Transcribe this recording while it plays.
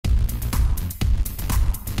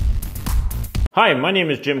Hi, my name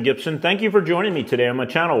is Jim Gibson. Thank you for joining me today on my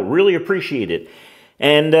channel. Really appreciate it.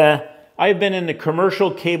 And I've been in the commercial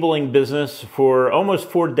cabling business for almost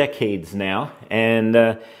 4 decades now. And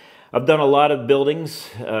I've done a lot of buildings.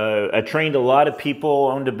 I trained a lot of people,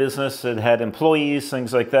 owned a business that had employees,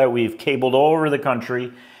 things like that. We've cabled all over the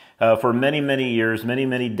country for many, many years,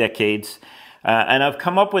 many decades. And I've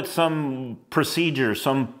come up with some procedures,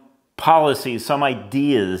 some policies, some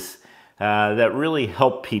ideas that really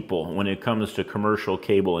help people when it comes to commercial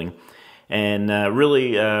cabling, and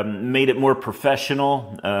really made it more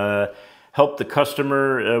professional, helped the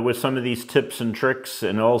customer with some of these tips and tricks,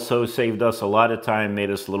 and also saved us a lot of time,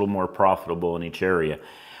 made us a little more profitable in each area.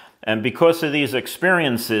 And because of these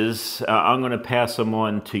experiences, I'm going to pass them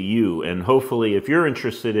on to you, and hopefully if you're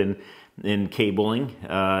interested in cabling,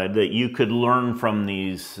 that you could learn from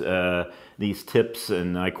these tips,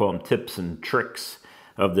 and I call them tips and tricks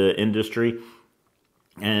of the industry,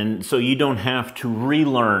 and so you don't have to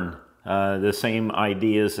relearn the same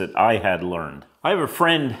ideas that I had learned. I have a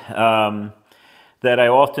friend that I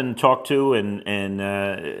often talk to,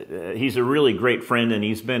 and he's a really great friend, and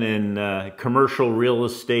he's been in commercial real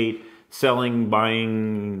estate, selling,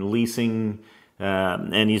 buying, leasing,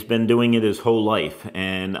 and he's been doing it his whole life.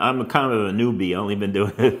 And I'm kind of a newbie. I've only been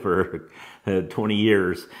doing it for 20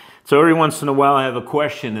 years. So every once in a while I have a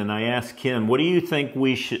question and I ask him, what do you think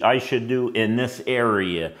I should do in this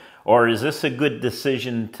area? Or is this a good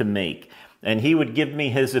decision to make? And he would give me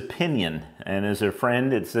his opinion. And as a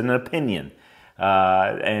friend, it's an opinion.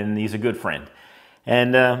 And he's a good friend.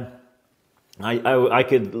 And I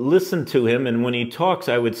could listen to him, and when he talks,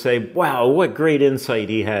 I would say, wow, what great insight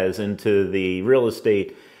he has into the real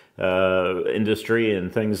estate industry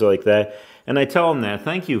and things like that. And I tell him that,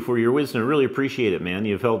 thank you for your wisdom. I really appreciate it, man.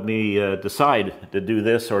 You've helped me decide to do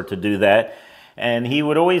this or to do that. And he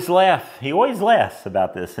would always laugh. He always laughs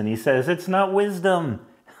about this. And he says, it's not wisdom.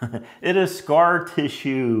 It is scar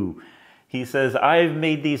tissue. He says, I've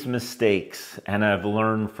made these mistakes and I've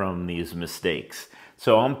learned from these mistakes.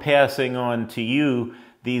 So I'm passing on to you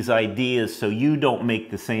these ideas so you don't make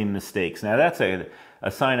the same mistakes. Now that's a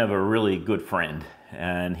sign of a really good friend.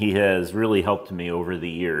 And he has really helped me over the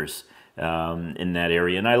years in that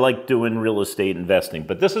area. And I like doing real estate investing,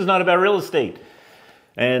 but this is not about real estate.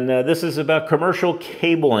 And this is about commercial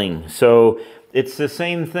cabling. So it's the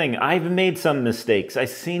same thing. I've made some mistakes. I've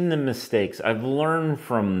seen the mistakes. I've learned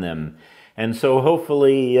from them. And so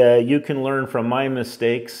hopefully you can learn from my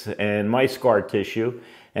mistakes and my scar tissue.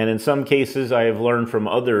 And in some cases I have learned from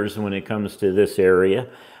others when it comes to this area.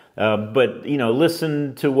 But, you know,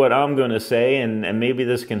 listen to what I'm going to say, and maybe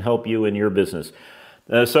this can help you in your business.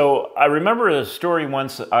 So I remember a story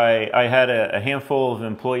once. I had a handful of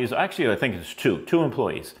employees. Actually, I think it's two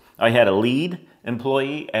employees. I had a lead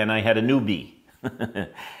employee and I had a newbie.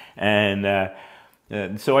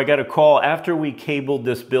 And so I got a call after we cabled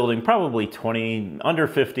this building, probably 20, under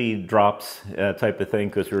 50 drops type of thing,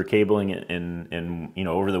 because we were cabling it in you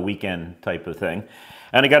know, over the weekend type of thing.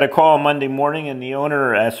 And I got a call Monday morning, and the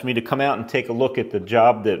owner asked me to come out and take a look at the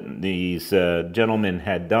job that these gentlemen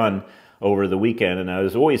had done over the weekend, and I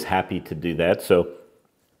was always happy to do that. So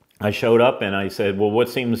I showed up and I said, well, what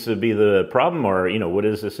seems to be the problem, or, you know, what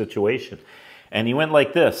is the situation? And he went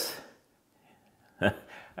like this.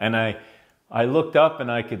 And I looked up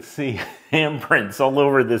and I could see handprints all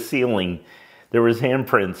over the ceiling. There was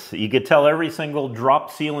handprints. You could tell every single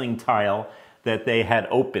drop ceiling tile that they had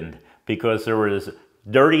opened, because there was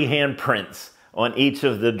dirty handprints on each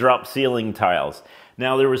of the drop ceiling tiles.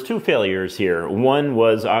 Now, there was 2 failures here. One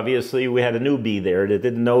was, obviously, we had a newbie there that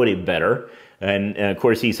didn't know any better. And of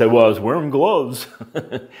course, he said, well, I was wearing gloves.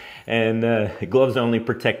 And gloves only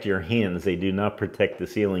protect your hands. They do not protect the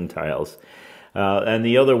ceiling tiles. And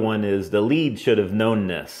the other one is the lead should have known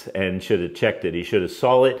this and should have checked it. He should have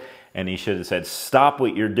saw it, and he should have said, stop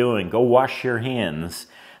what you're doing. Go wash your hands.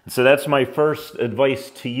 So that's my first advice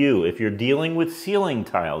to you. If you're dealing with ceiling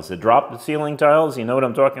tiles, the drop ceiling tiles, you know what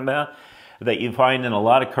I'm talking about, that you find in a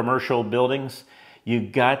lot of commercial buildings, you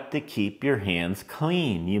got to keep your hands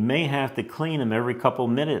clean. You may have to clean them every couple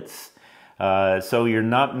minutes. So you're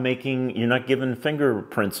not giving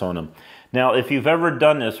fingerprints on them. Now, if you've ever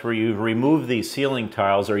done this where you've removed these ceiling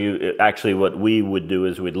tiles, or actually what we would do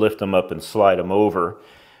is we'd lift them up and slide them over.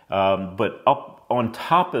 But up on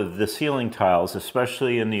top of the ceiling tiles,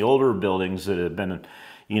 especially in the older buildings that have been,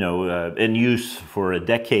 you know, in use for a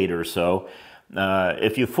decade or so,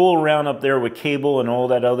 if you fool around up there with cable and all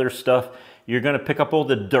that other stuff, you're going to pick up all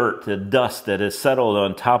the dirt, the dust that has settled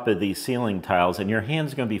on top of these ceiling tiles, and your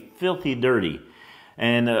hand's going to be filthy dirty.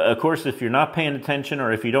 And of course, if you're not paying attention,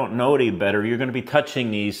 or if you don't know any better, you're going to be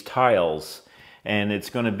touching these tiles. and it's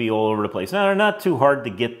going to be all over the place. Now, they're not too hard to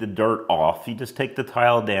get the dirt off. You just take the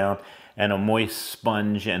tile down and a moist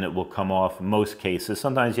sponge and it will come off in most cases.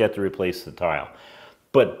 Sometimes you have to replace the tile.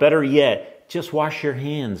 But better yet, just wash your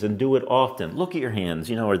hands and do it often. Look at your hands.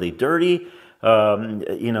 You know, are they dirty?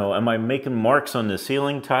 You know, am I making marks on the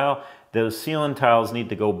ceiling tile? Those ceiling tiles need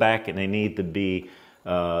to go back and they need to be,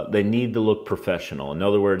 they need to look professional. In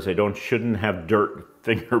other words, they shouldn't have dirt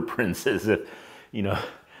fingerprints as if, you know,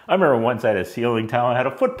 I remember once I had a ceiling tile and had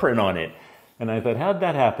a footprint on it. And I thought, how'd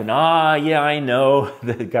that happen? Ah, yeah, I know.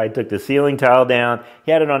 The guy took the ceiling tile down,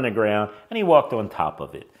 he had it on the ground, and he walked on top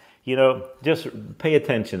of it. You know, just pay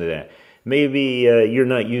attention to that. Maybe you're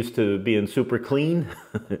not used to being super clean,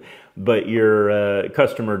 but your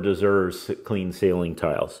customer deserves clean ceiling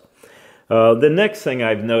tiles. The next thing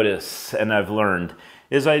I've noticed and I've learned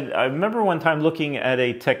is I remember one time looking at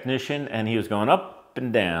a technician and he was going up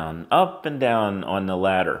and down on the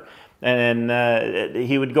ladder. And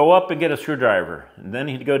he would go up and get a screwdriver. And then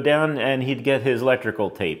he'd go down and he'd get his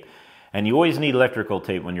electrical tape. And you always need electrical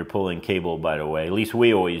tape when you're pulling cable, by the way. At least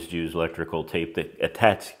we always use electrical tape to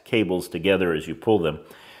attach cables together as you pull them.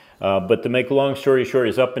 But to make a long story short,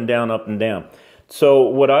 it's up and down, up and down. So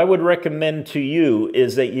what I would recommend to you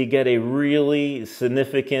is that you get a really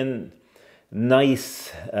significant,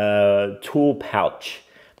 nice tool pouch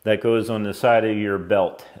that goes on the side of your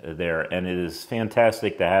belt there. And it is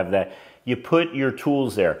fantastic to have that. You put your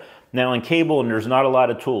tools there. Now in cabling, there's not a lot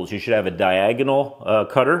of tools. You should have a diagonal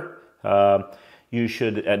cutter. You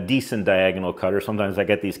should, a decent diagonal cutter. Sometimes I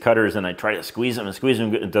get these cutters and I try to squeeze them and squeeze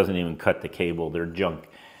them. It doesn't even cut the cable. They're junk.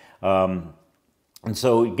 And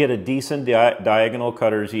so you get a decent diagonal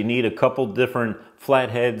cutters. You need a couple different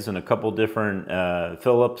flatheads and a couple different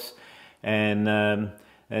Phillips. And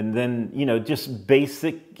then, you know, just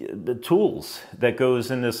basic tools that goes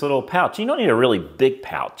in this little pouch. You don't need a really big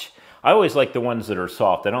pouch. I always like the ones that are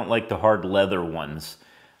soft. I don't like the hard leather ones.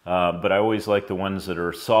 But I always like the ones that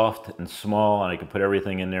are soft and small, and I can put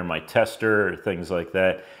everything in there, my tester, or things like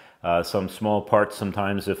that. Some small parts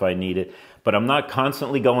sometimes if I need it. But I'm not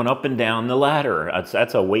constantly going up and down the ladder.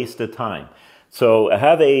 That's a waste of time. So I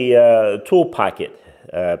have a tool packet,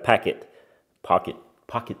 I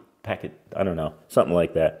don't know, something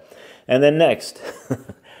like that. And then next,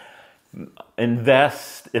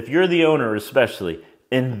 invest, if you're the owner especially,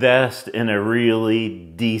 invest in a really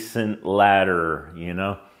decent ladder, you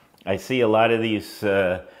know. I see a lot of these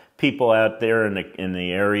people out there in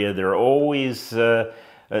the area. They're always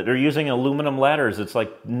they're using aluminum ladders. It's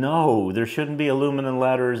like, no, there shouldn't be aluminum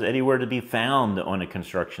ladders anywhere to be found on a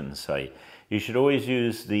construction site. You should always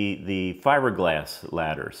use the fiberglass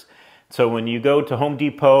ladders. So when you go to Home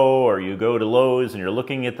Depot or you go to Lowe's and you're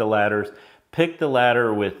looking at the ladders, pick the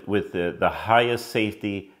ladder with the highest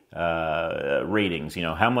safety ratings. You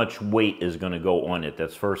know, how much weight is going to go on it.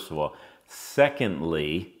 That's first of all.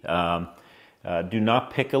 Secondly, do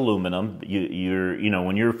not pick aluminum. You know,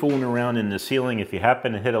 when you're fooling around in the ceiling, if you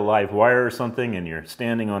happen to hit a live wire or something and you're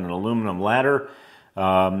standing on an aluminum ladder,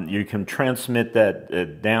 you can transmit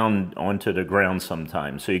that down onto the ground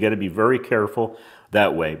sometimes. So you got to be very careful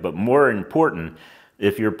that way. But more important,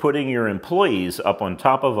 if you're putting your employees up on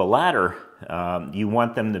top of a ladder, you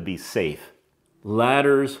want them to be safe.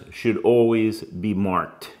 Ladders should always be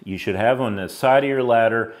marked. You should have on the side of your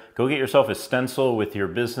ladder, go get yourself a stencil with your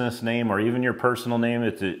business name or even your personal name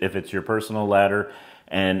if it's your personal ladder,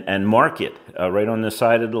 and mark it right on the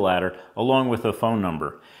side of the ladder along with a phone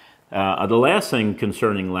number. The last thing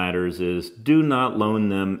concerning ladders is do not loan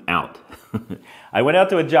them out. I went out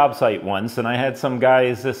to a job site once and I had some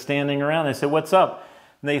guys standing around. I said, "What's up?"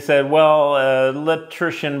 And they said, "Well,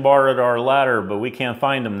 electrician borrowed our ladder, but we can't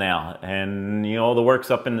find him now. And, you know, all the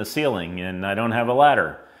work's up in the ceiling and I don't have a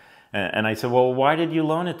ladder." And I said, "Well, why did you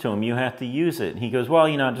loan it to him? You have to use it." And he goes, "Well,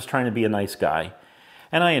 you know, I'm just trying to be a nice guy."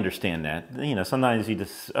 And I understand that. You know, sometimes you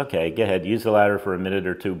just, okay, go ahead, use the ladder for a minute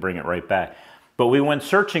or two, bring it right back. But we went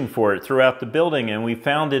searching for it throughout the building and we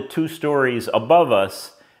found it 2 stories above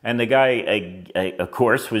us. And the guy, of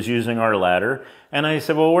course, was using our ladder. And I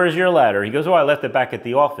said, "Well, where's your ladder?" He goes, "Oh, I left it back at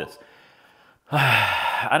the office."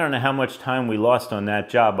 I don't know how much time we lost on that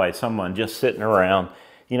job by someone just sitting around,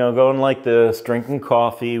 you know, going like this, drinking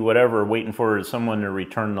coffee, whatever, waiting for someone to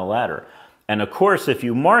return the ladder. And of course, if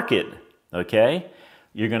you mark it, okay,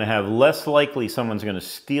 you're going to have less likely someone's going to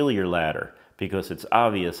steal your ladder because it's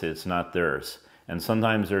obvious it's not theirs. And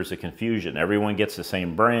sometimes there's a confusion. Everyone gets the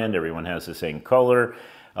same brand. Everyone has the same color.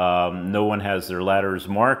 No one has their ladders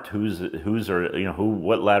marked.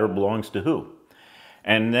 What ladder belongs to who.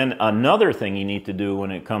 And then another thing you need to do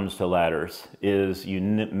when it comes to ladders is you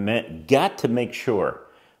got to make sure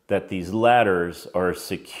that these ladders are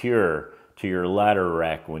secure to your ladder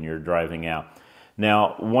rack when you're driving out.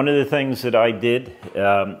 Now, one of the things that I did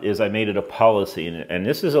is I made it a policy, and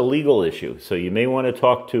this is a legal issue, so you may want to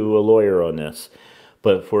talk to a lawyer on this.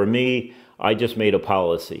 But for me, I just made a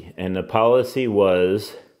policy, and the policy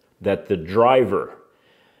was that the driver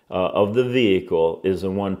of the vehicle is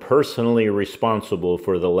the one personally responsible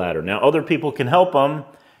for the ladder. Now, other people can help them.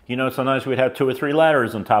 You know, sometimes we'd have 2 or 3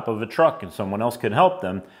 ladders on top of a truck and someone else can help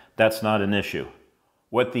them. That's not an issue.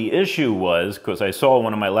 What the issue was, because I saw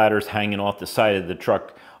one of my ladders hanging off the side of the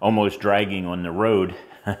truck, almost dragging on the road,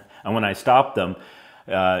 and when I stopped them,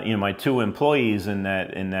 you know, my 2 employees in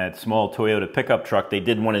that small Toyota pickup truck, they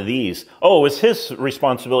did one of these. Oh, it's his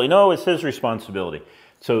responsibility. No, it's his responsibility.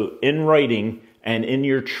 So in writing and in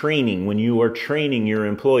your training, when you are training your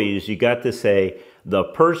employees, you got to say, the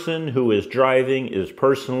person who is driving is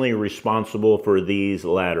personally responsible for these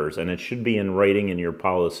ladders, and it should be in writing in your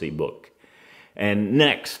policy book. And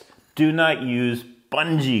next, do not use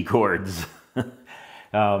bungee cords.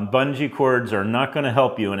 Bungee cords are not going to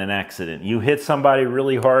help you in an accident. You hit somebody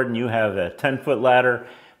really hard and you have a 10-foot ladder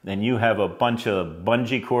and you have a bunch of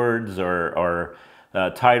bungee cords or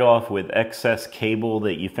tied off with excess cable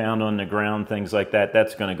that you found on the ground, things like that.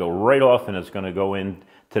 That's going to go right off and it's going to go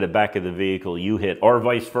into the back of the vehicle you hit, or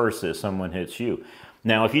vice versa if someone hits you.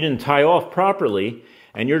 Now, if you didn't tie off properly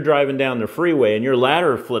and you're driving down the freeway and your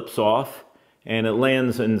ladder flips off and it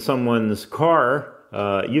lands in someone's car,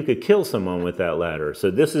 you could kill someone with that ladder. So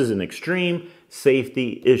this is an extreme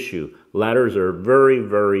safety issue. Ladders are very,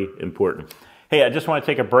 very important. Hey, I just want to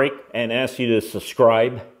take a break and ask you to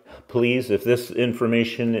subscribe, please. If this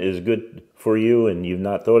information is good for you and you've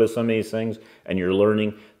not thought of some of these things and you're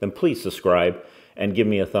learning, then please subscribe and give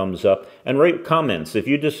me a thumbs up. And write comments. If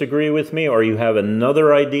you disagree with me or you have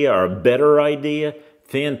another idea or a better idea,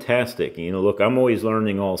 fantastic. You know, look, I'm always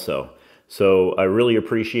learning also. So I really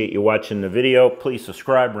appreciate you watching the video. Please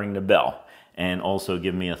subscribe, ring the bell, and also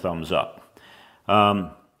give me a thumbs up.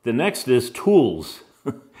 The next is tools.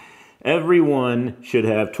 Everyone should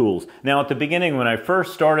have tools. Now, at the beginning, when I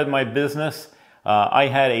first started my business, I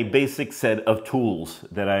had a basic set of tools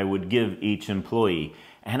that I would give each employee.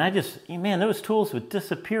 And I just, man, those tools would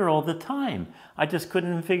disappear all the time. I just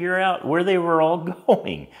couldn't figure out where they were all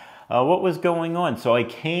going, what was going on. So I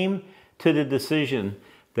came to the decision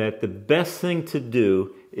that the best thing to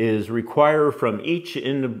do is require from each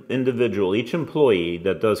individual, each employee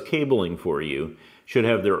that does cabling for you, should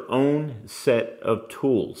have their own set of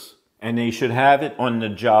tools. And they should have it on the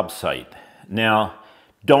job site. Now,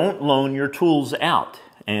 don't loan your tools out.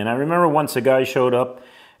 And I remember once a guy showed up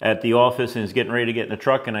at the office and was getting ready to get in the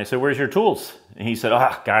truck, and I said, "Where's your tools?" And he said,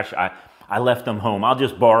 "Oh, gosh, I left them home. I'll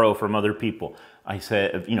just borrow from other people." I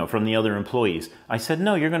said, you know, from the other employees. I said,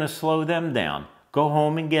 "No, you're going to slow them down. Go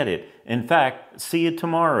home and get it. In fact, see you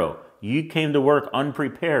tomorrow. You came to work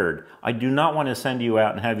unprepared. I do not want to send you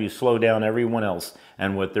out and have you slow down everyone else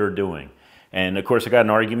and what they're doing." And of course, I got an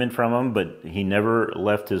argument from him, but he never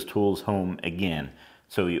left his tools home again.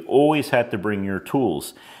 So you always had to bring your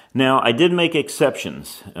tools. Now, I did make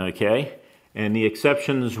exceptions, okay? And the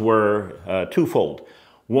exceptions were twofold.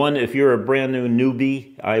 One, if you're a brand new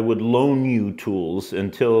newbie, I would loan you tools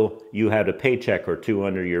until you had a paycheck or 2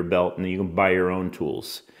 under your belt and you can buy your own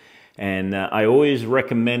tools. And I always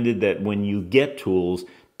recommended that when you get tools,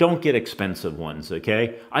 don't get expensive ones,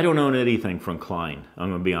 okay? I don't own anything from Klein, I'm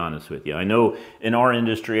gonna be honest with you. I know in our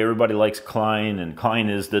industry, everybody likes Klein, and Klein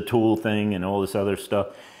is the tool thing and all this other stuff.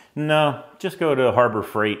 No, just go to Harbor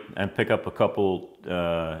Freight and pick up a couple,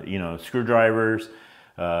 you know, screwdrivers,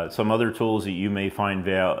 some other tools that you may find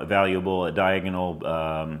valuable, diagonal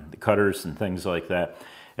cutters and things like that.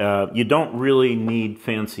 You don't really need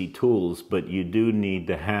fancy tools, but you do need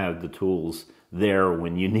to have the tools there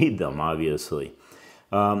when you need them, obviously.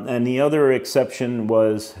 And the other exception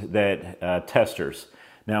was that testers.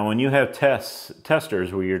 Now, when you have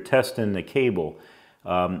testers where you're testing the cable,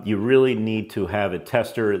 you really need to have a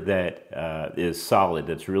tester that is solid,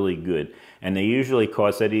 that's really good. And they usually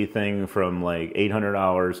cost anything from like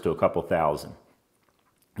 $800 to a couple thousand.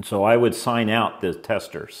 And so I would sign out the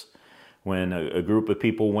testers. When a group of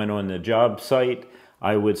people went on the job site,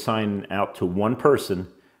 I would sign out to one person,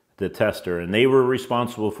 the tester, and they were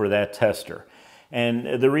responsible for that tester.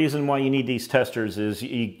 And the reason why you need these testers is,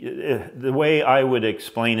 the way I would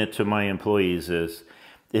explain it to my employees is,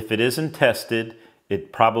 if it isn't tested,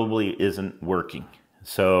 it probably isn't working.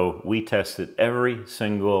 So we tested every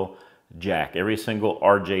single jack, every single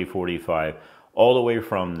RJ45, all the way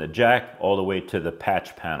from the jack, all the way to the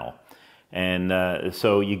patch panel. And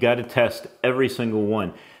so you got to test every single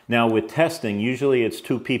one. Now with testing, usually it's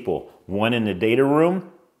 2 people, one in the data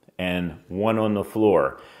room and one on the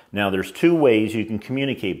floor. Now there's two ways you can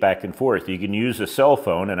communicate back and forth. You can use a cell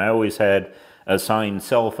phone, and I always had assigned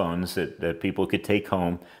cell phones that people could take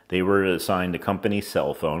home. They were assigned a company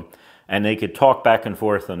cell phone, and they could talk back and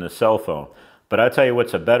forth on the cell phone. But I tell you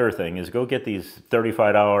what's a better thing is go get these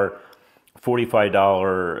 $35, $45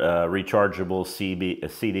 rechargeable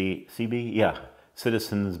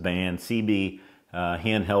Citizens Band CB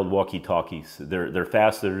handheld walkie-talkies. They're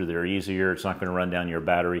faster, they're easier, it's not going to run down your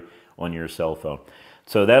battery on your cell phone.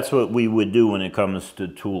 So that's what we would do when it comes to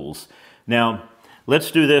tools. Now,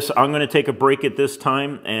 let's do this. I'm going to take a break at this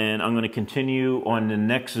time, and I'm going to continue on the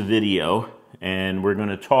next video, and we're going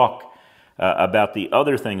to talk about the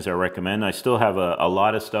other things I recommend. I still have a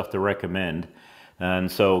lot of stuff to recommend.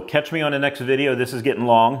 And so catch me on the next video. This is getting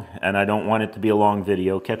long, and I don't want it to be a long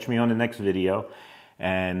video. Catch me on the next video,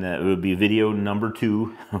 and it would be video number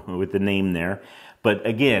 2 with the name there. But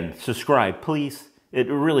again, subscribe, please. It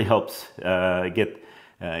really helps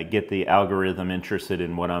get the algorithm interested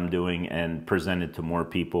in what I'm doing and present it to more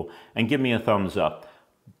people. And give me a thumbs up.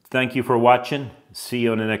 Thank you for watching. See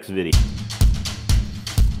you on the next video.